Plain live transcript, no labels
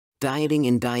Dieting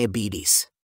and diabetes.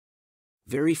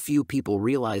 Very few people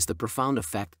realize the profound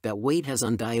effect that weight has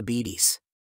on diabetes.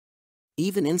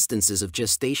 Even instances of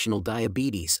gestational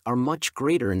diabetes are much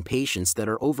greater in patients that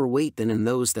are overweight than in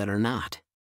those that are not.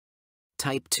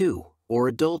 Type 2, or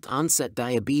adult-onset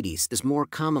diabetes, is more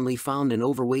commonly found in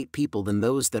overweight people than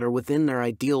those that are within their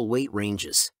ideal weight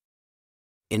ranges.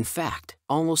 In fact,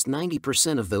 almost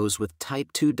 90% of those with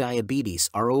type 2 diabetes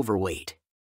are overweight.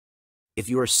 If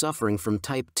you are suffering from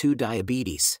type 2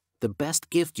 diabetes, the best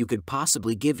gift you could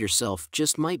possibly give yourself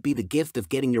just might be the gift of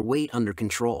getting your weight under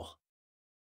control.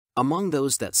 Among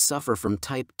those that suffer from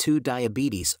type 2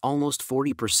 diabetes, almost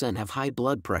 40% have high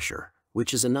blood pressure,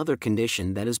 which is another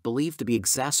condition that is believed to be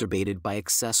exacerbated by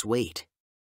excess weight.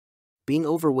 Being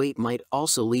overweight might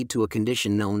also lead to a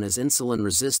condition known as insulin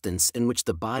resistance, in which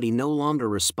the body no longer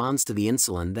responds to the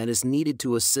insulin that is needed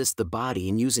to assist the body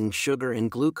in using sugar and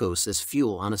glucose as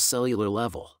fuel on a cellular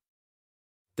level.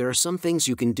 There are some things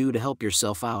you can do to help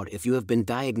yourself out if you have been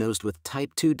diagnosed with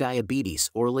type 2 diabetes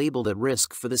or labeled at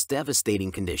risk for this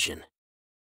devastating condition.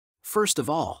 First of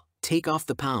all, take off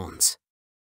the pounds.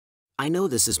 I know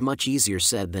this is much easier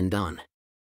said than done.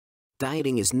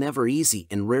 Dieting is never easy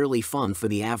and rarely fun for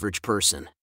the average person.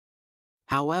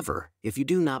 However, if you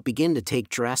do not begin to take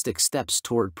drastic steps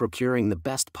toward procuring the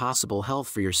best possible health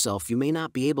for yourself, you may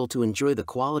not be able to enjoy the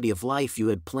quality of life you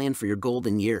had planned for your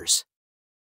golden years.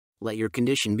 Let your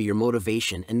condition be your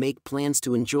motivation and make plans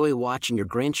to enjoy watching your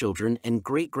grandchildren and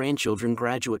great-grandchildren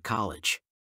graduate college.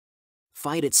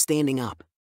 Fight it standing up.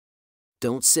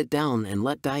 Don't sit down and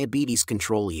let diabetes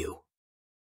control you.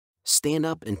 Stand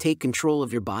up and take control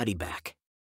of your body back.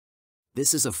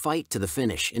 This is a fight to the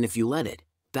finish, and if you let it,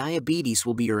 diabetes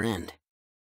will be your end.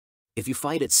 If you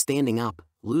fight it standing up,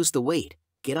 lose the weight,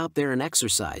 get out there and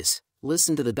exercise,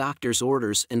 listen to the doctor's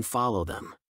orders and follow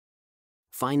them.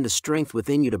 Find the strength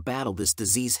within you to battle this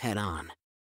disease head-on.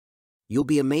 You'll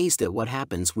be amazed at what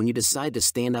happens when you decide to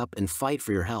stand up and fight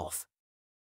for your health.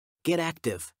 Get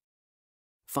active.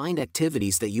 Find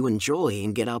activities that you enjoy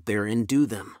and get out there and do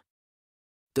them.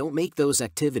 Don't make those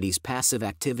activities passive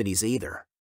activities either.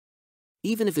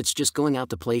 Even if it's just going out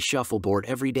to play shuffleboard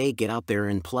every day, get out there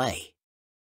and play.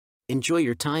 Enjoy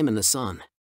your time in the sun.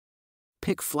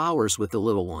 Pick flowers with the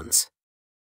little ones.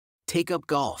 Take up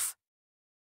golf.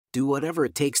 Do whatever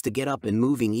it takes to get up and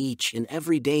moving each and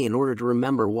every day in order to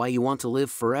remember why you want to live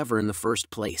forever in the first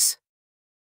place.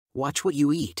 Watch what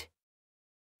you eat.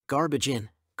 Garbage in,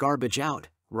 garbage out,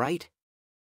 right?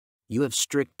 You have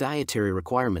strict dietary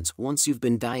requirements once you've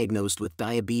been diagnosed with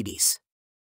diabetes.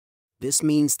 This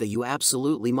means that you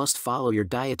absolutely must follow your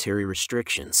dietary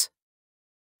restrictions.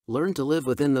 Learn to live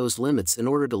within those limits in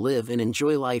order to live and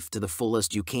enjoy life to the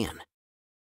fullest you can.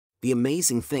 The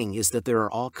amazing thing is that there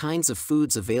are all kinds of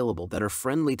foods available that are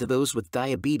friendly to those with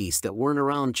diabetes that weren't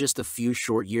around just a few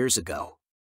short years ago.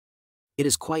 It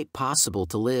is quite possible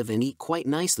to live and eat quite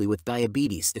nicely with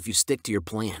diabetes if you stick to your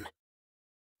plan.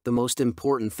 The most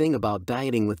important thing about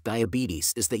dieting with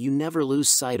diabetes is that you never lose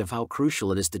sight of how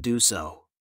crucial it is to do so.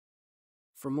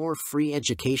 For more free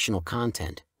educational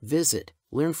content, visit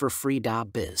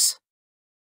learnforfree.biz.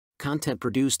 Content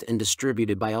produced and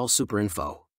distributed by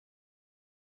AllSuperInfo.